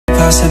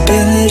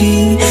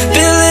responsibility,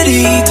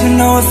 ability to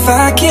know if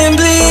I can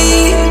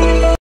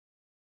bleed.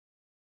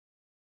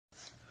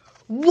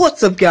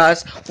 What's up,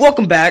 guys?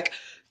 Welcome back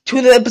to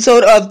another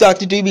episode of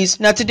Dr.dubeez.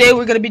 Now today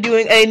we're going to be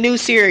doing a new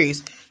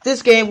series.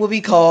 This game will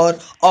be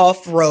called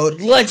Off-Road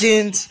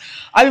Legends.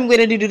 I've been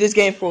waiting to do this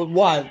game for a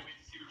while.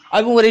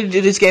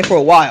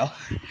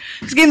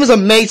 This game is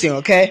amazing,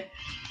 okay?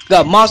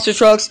 Got monster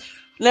trucks.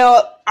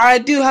 Now, I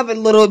do have a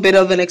little bit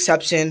of an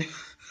exception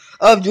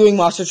of doing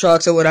monster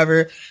trucks or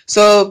whatever,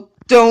 so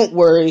don't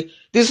worry.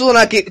 This will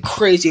not get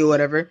crazy or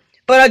whatever,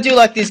 but I do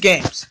like these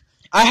games.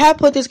 I have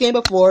played this game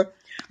before,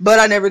 but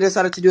I never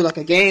decided to do like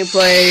a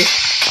gameplay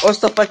or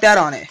stuff like that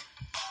on it.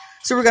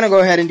 So we're gonna go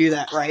ahead and do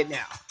that right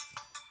now.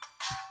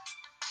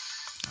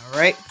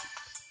 Alright.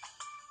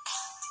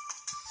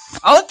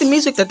 I like the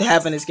music that they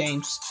have in these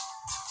games.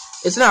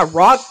 It's not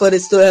rock, but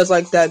it still has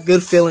like that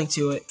good feeling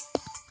to it.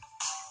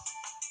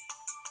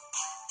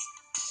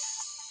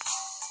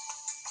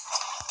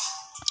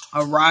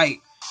 Alright.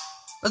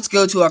 Let's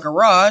go to our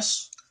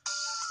garage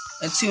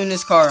and tune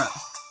this car up.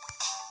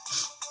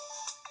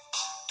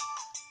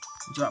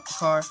 Drop the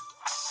car.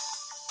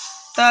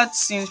 That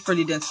seems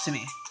pretty dense to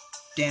me.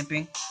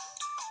 Damping.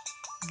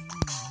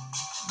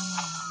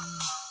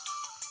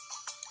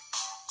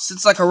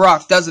 Sits like a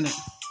rock, doesn't it?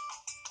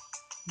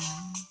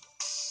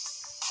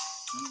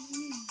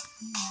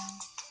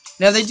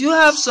 Now, they do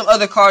have some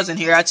other cars in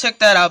here. I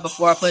checked that out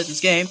before I played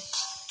this game.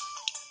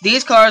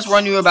 These cars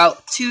run you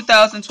about $2,000,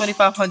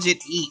 $2,500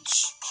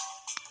 each.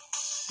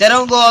 They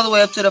don't go all the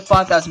way up to the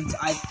 5,000,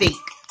 I think.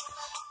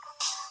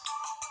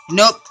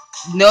 Nope.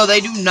 No, they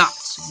do not.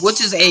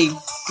 Which is a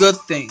good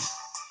thing.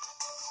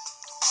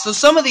 So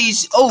some of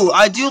these... Oh,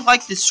 I do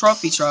like this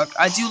trophy truck.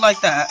 I do like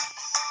that.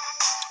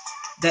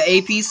 The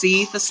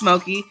APC, the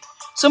Smokey.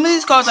 Some of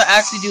these cars I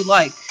actually do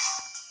like.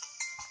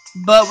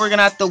 But we're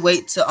gonna have to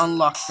wait to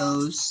unlock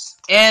those.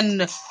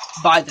 And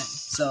buy them.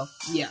 So,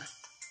 yeah.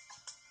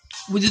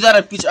 We'll do that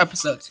in future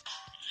episodes.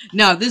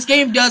 Now, this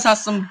game does have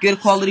some good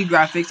quality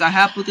graphics. I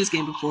have played this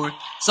game before.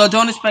 So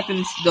don't expect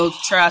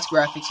those trash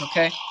graphics,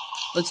 okay?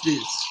 Let's do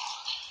this.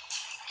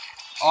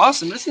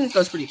 Awesome. This thing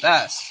goes pretty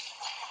fast.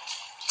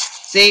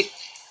 See?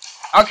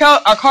 Our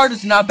car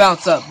does not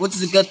bounce up, which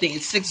is a good thing.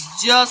 It sticks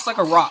just like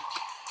a rock.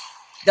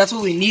 That's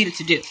what we need it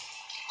to do.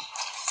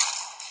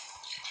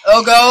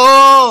 Oh,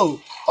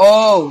 go!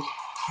 Oh,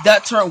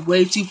 that turned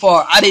way too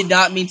far. I did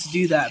not mean to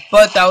do that,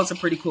 but that was a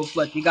pretty cool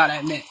flip. You gotta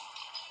admit.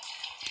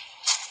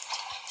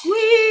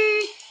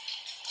 Whee!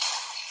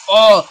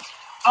 Oh,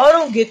 I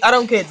don't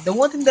get. The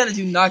one thing that I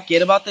do not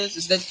get about this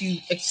is that you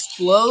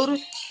explode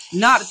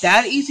not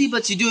that easy,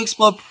 but you do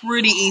explode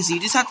pretty easy. You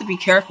just have to be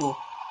careful.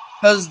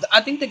 Because I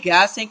think the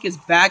gas tank is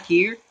back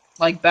here,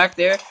 like back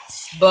there.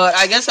 But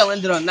I guess I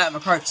landed on that. My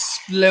car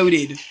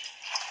exploded.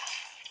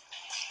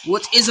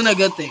 Which isn't a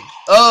good thing.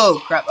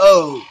 Oh, crap.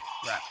 Oh,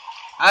 crap.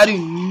 I do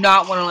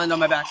not want to land on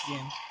my back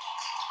again.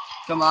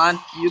 Come on.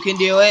 You can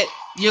do it.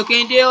 You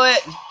can do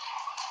it.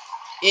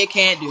 It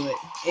can't do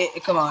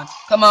it. Come on.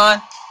 Come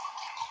on.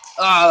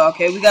 Oh,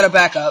 okay. We got to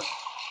back up.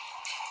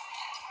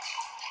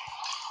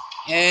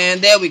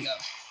 And there we go.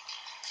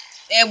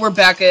 And we're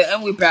back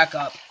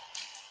up.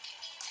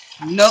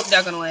 Nope,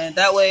 not gonna land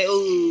that way.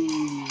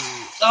 Ooh.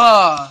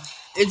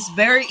 It's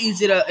very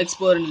easy to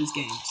explode in these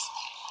games.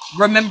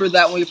 Remember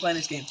that when you're playing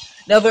this game.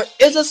 Now, there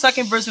is a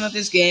second version of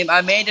this game.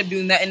 I may end up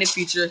doing that in the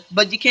future,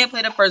 but you can't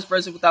play the first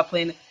version without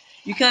playing it.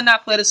 You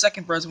cannot play the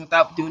second version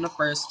without doing the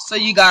first, so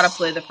you gotta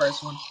play the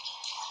first one.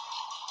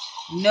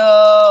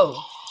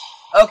 No.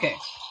 Okay.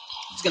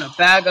 Just gonna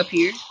bag up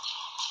here.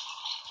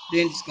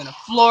 Then just gonna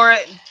floor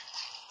it.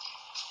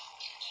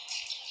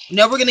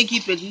 Now we're gonna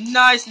keep it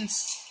nice and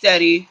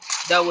steady.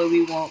 That way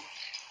we won't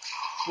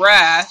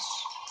crash.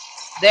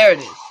 There it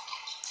is.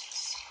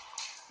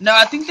 Now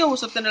I think there was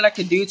something that I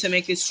could do to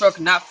make this truck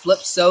not flip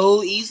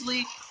so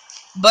easily.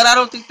 But I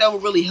don't think that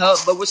would really help.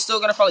 But we're still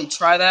gonna probably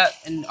try that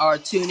in our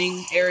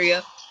tuning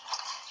area.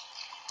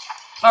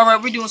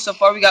 Alright, we're doing so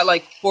far. We got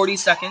like 40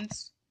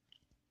 seconds.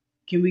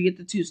 Can we get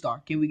the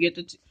 2-star? Can we get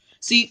the 2?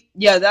 See,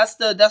 yeah, that's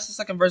the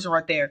second version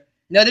right there.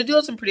 Now, they do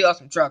have some pretty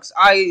awesome trucks.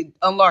 I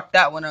unlocked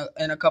that one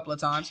in a couple of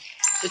times.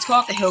 It's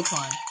called the Hill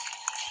Climb.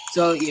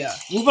 So, yeah.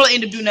 We'll probably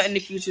end up doing that in the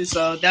future,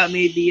 so that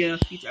may be a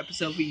future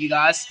episode for you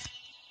guys.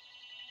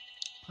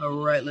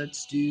 Alright,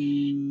 let's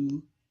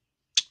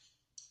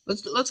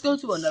go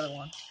to another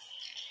one.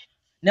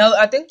 Now,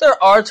 I think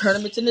there are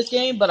tournaments in this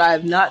game, but I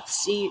did not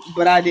see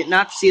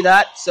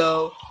that,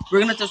 so we're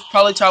gonna just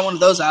probably try one of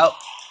those out.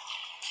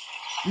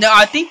 Now,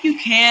 I think you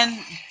can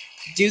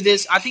do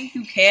this. I think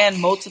you can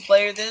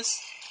multiplayer this.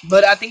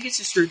 But I think it's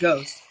just your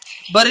ghost.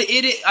 But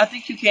I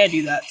think you can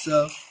do that,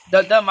 so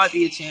that might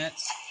be a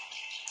chance.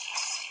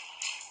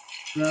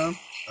 No.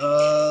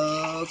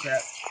 Oh,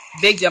 crap.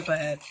 Big jump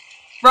ahead.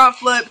 Front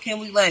flip. Can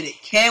we land it?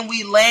 Can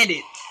we land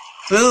it?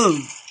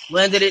 Boom.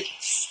 Landed it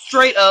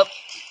straight up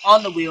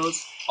on the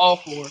wheels. All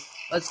 4.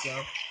 Let's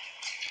go.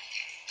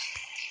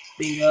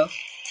 Bingo.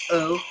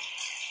 Oh.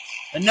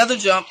 Another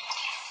jump.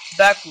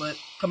 Backflip.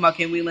 Come on,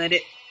 can we land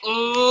it?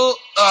 Oh.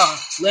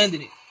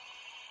 Landed it.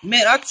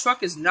 Man, our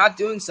truck is not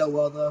doing so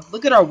well, though.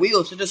 Look at our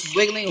wheels. They're just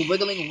wiggling and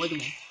wiggling and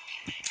wiggling.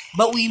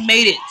 But we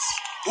made it.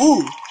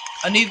 Ooh,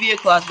 a new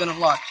vehicle has been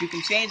unlocked. You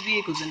can change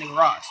vehicles in the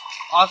garage.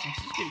 Awesome.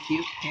 This is pretty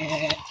cute.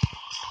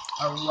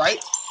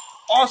 Alright.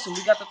 Awesome.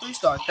 We got the 3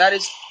 stars. That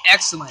is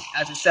excellent,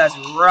 as it says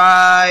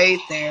right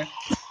there.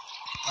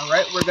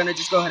 Alright, we're going to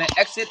just go ahead and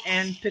exit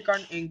and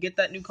get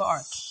that new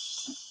car.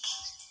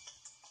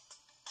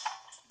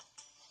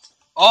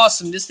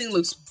 Awesome. This thing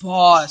looks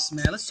boss,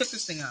 man. Let's check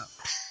this thing out.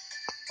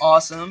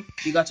 Awesome.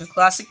 You got your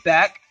classic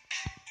back.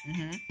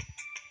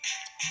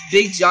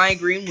 Big giant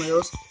green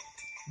wheels.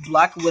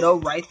 Black Widow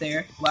right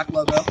there. Black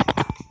logo.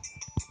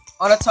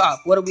 On the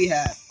top, what do we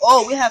have?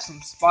 Oh, we have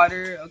some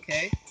spider.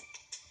 Okay.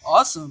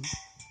 Awesome.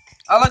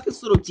 I like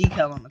this little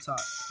decal on the top.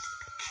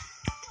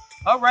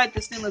 Alright,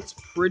 this thing looks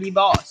pretty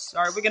boss.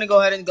 Alright, we're going to go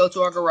ahead and go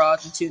to our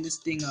garage and tune this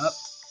thing up.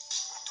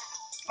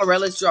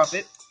 Alright, let's drop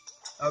it.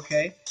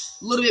 Okay.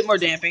 A little bit more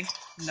damping.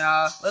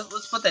 Nah,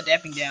 let's put that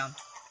damping down.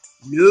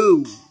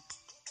 No.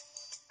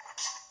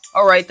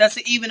 Alright, that's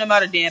an even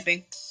amount of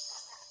damping.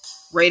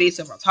 Radius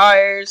of our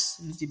tires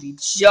needs to be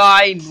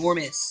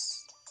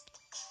ginormous.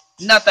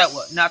 Not that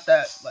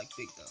like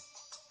big though.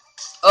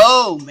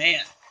 Oh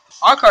man,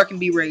 our car can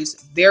be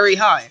raised very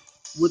high,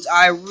 which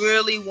I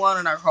really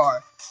want in our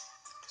car.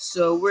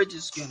 So we're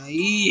just gonna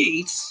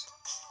yeet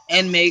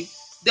and make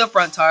the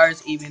front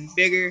tires even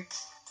bigger.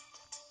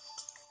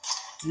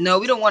 No,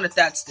 we don't want it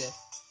that stiff.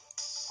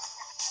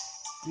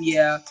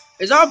 Yeah,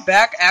 is our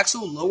back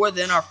axle lower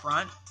than our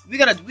front? We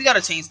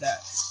gotta change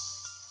that.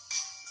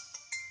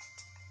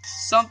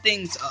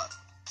 Something's up.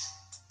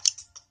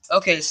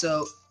 Okay,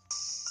 so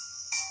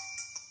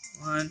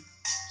 1,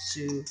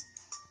 2.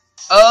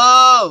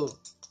 Oh.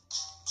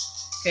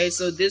 Okay,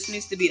 so this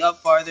needs to be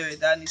up farther.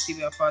 That needs to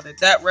be up farther.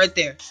 That right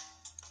there.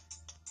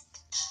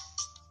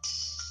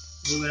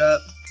 Move it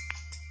up.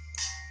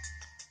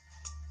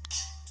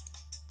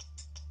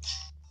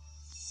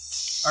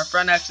 Our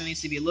front axle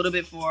needs to be a little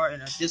bit more,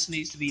 and this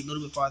needs to be a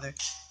little bit farther.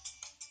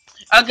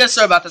 I guess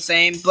they're about the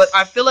same, but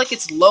I feel like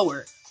it's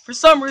lower for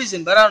some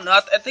reason, but I don't know.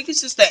 I think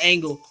it's just the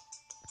angle.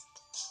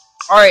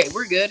 Alright,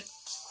 we're good.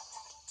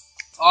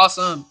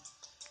 Awesome.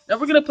 Now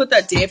we're going to put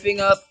that damping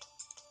up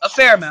a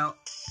fair amount.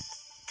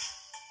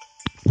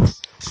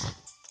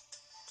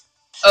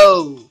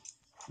 Oh,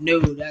 no,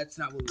 that's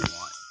not what we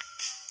want.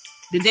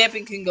 The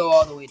damping can go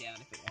all the way down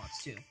if it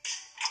wants to.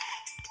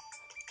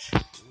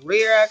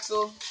 Rear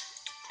axle.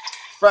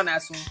 Front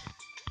axle.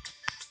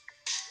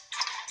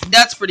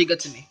 That's pretty good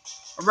to me.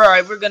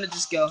 Alright, we're going to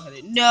just go ahead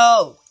and...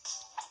 No!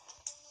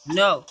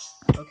 No.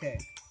 Okay.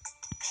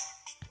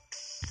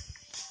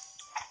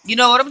 You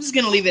know what? I'm just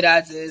gonna leave it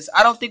as is.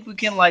 I don't think we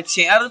can like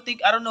change. I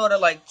don't know how to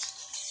like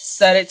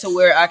set it to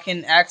where I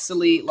can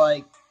actually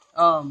like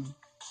to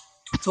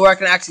where I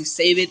can actually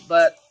save it.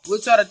 But we'll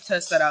try to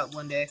test that out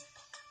one day.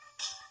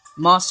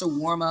 Monster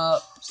warm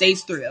up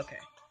stage 3. Okay.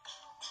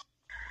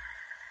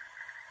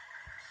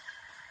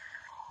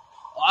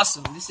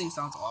 Awesome. This thing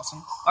sounds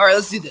awesome. All right,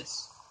 let's do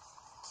this.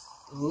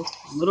 Ooh,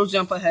 little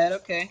jump ahead.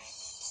 Okay.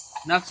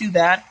 Not too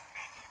bad.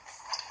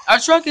 Our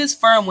truck is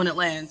firm when it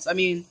lands. I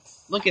mean,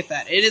 look at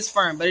that. It is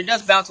firm, but it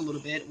does bounce a little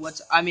bit.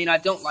 I mean, I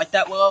don't like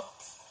that well,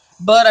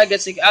 but I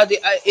guess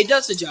it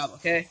does the job,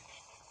 okay?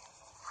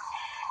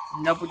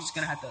 Nope, we're just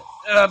going to have to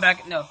back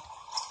it.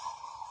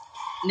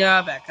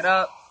 No, back it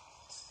up.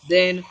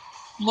 Then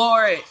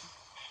floor it.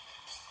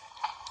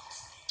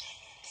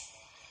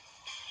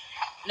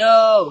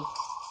 No.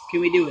 Can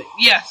we do it?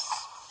 Yes.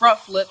 Front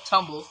flip,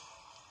 tumble.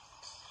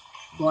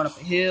 Going up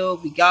a hill.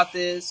 We got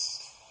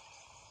this.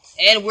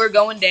 And we're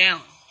going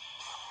down.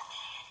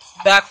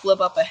 Backflip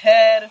up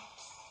ahead.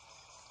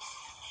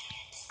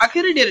 I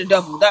could have did a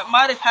double. That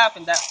might have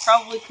happened. That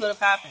probably could have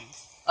happened.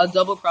 A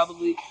double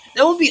probably.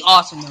 That would be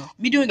awesome though.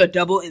 Me doing a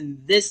double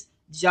in this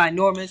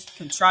ginormous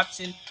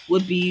contraption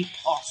would be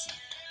awesome.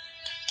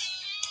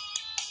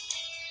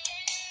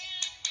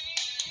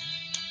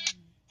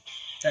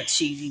 That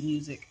cheesy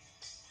music.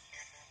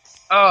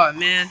 Oh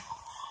man.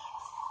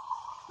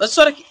 Let's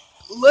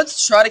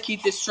try to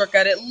keep this truck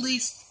at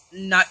least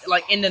not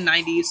like in the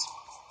 90s.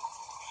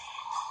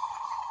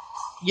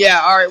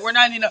 Yeah, all right. We're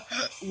 99.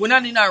 We're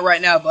 99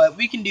 right now, but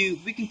we can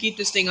keep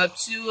this thing up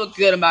to a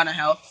good amount of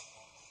health.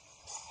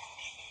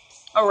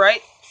 All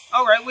right,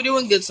 we're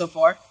doing good so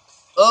far.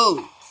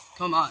 Oh,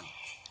 come on.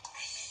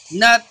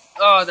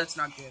 Oh, that's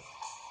not good.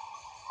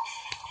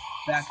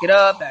 Back it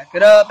up, back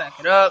it up, back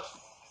it up.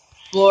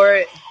 Floor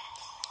it.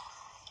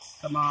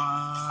 Come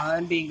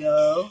on,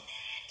 bingo.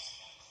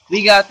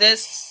 We got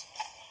this.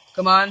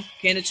 Come on,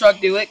 can the truck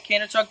do it?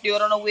 Can the truck do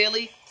it on a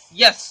wheelie?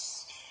 Yes.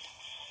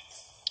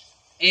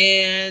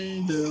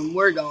 And boom,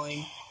 we're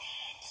going.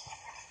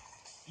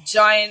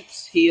 Giant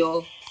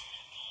heel.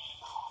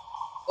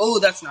 Oh,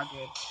 that's not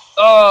good.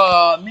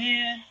 Oh,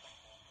 man.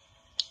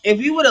 If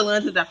we would have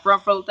landed that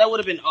front flip, that would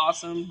have been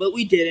awesome. But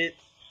we didn't,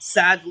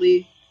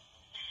 sadly.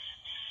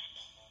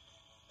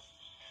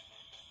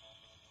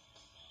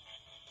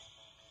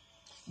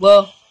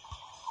 Well,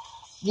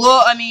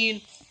 I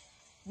mean,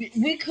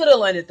 We could have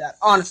landed that.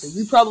 Honestly,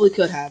 we probably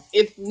could have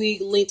if we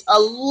leaned a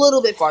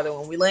little bit farther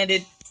when we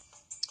landed.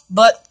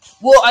 But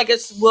I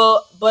guess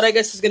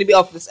it's gonna be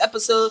all for this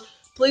episode.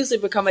 Please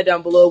leave a comment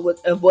down below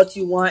what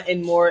you want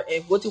and more,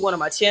 and what you want on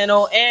my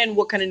channel, and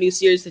what kind of new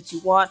series that you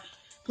want.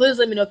 Please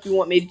let me know if you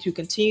want me to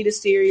continue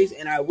this series,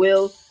 and I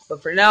will.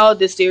 But for now,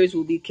 this series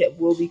will be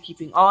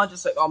keeping on,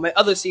 just like all my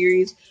other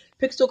series.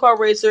 Pixel Car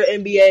Racer,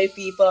 NBA,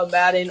 FIFA,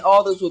 Madden,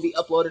 all those will be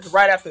uploaded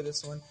right after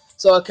this one.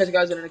 So I'll catch you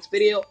guys in the next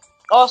video.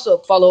 Also,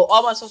 follow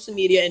all my social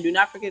media, and do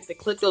not forget to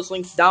click those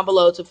links down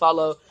below to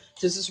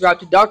subscribe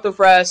to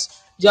Dr.fresh,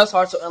 Just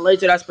Harshil, and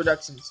Laser Dice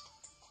Productions.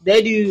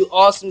 They do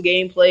awesome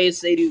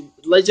gameplays.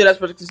 Laser Dice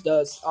Productions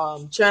does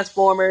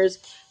Transformers.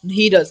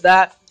 He does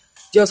that.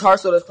 Just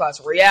Harshil does Clash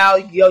Royale.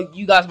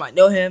 You guys might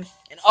know him.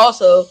 And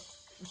also,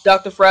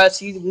 Dr.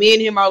 Fresh, me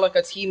and him are like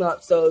a team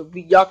up. So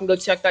y'all can go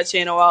check that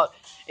channel out.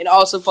 And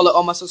also follow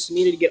all my social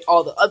media to get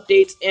all the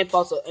updates. And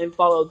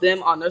follow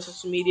them on their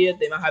social media.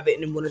 They might have it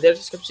in one of their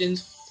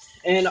descriptions.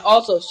 And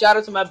also, shout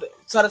out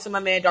to my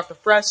man, Dr.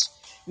 Fresh.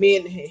 Me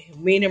and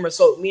him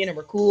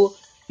are cool.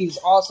 He's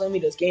awesome. He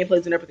does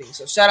gameplays and everything.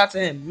 So shout out to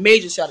him.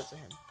 Major shout out to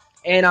him.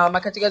 And I'll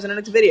catch you guys in the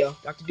next video.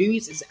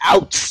 Dr.dubeez is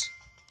out.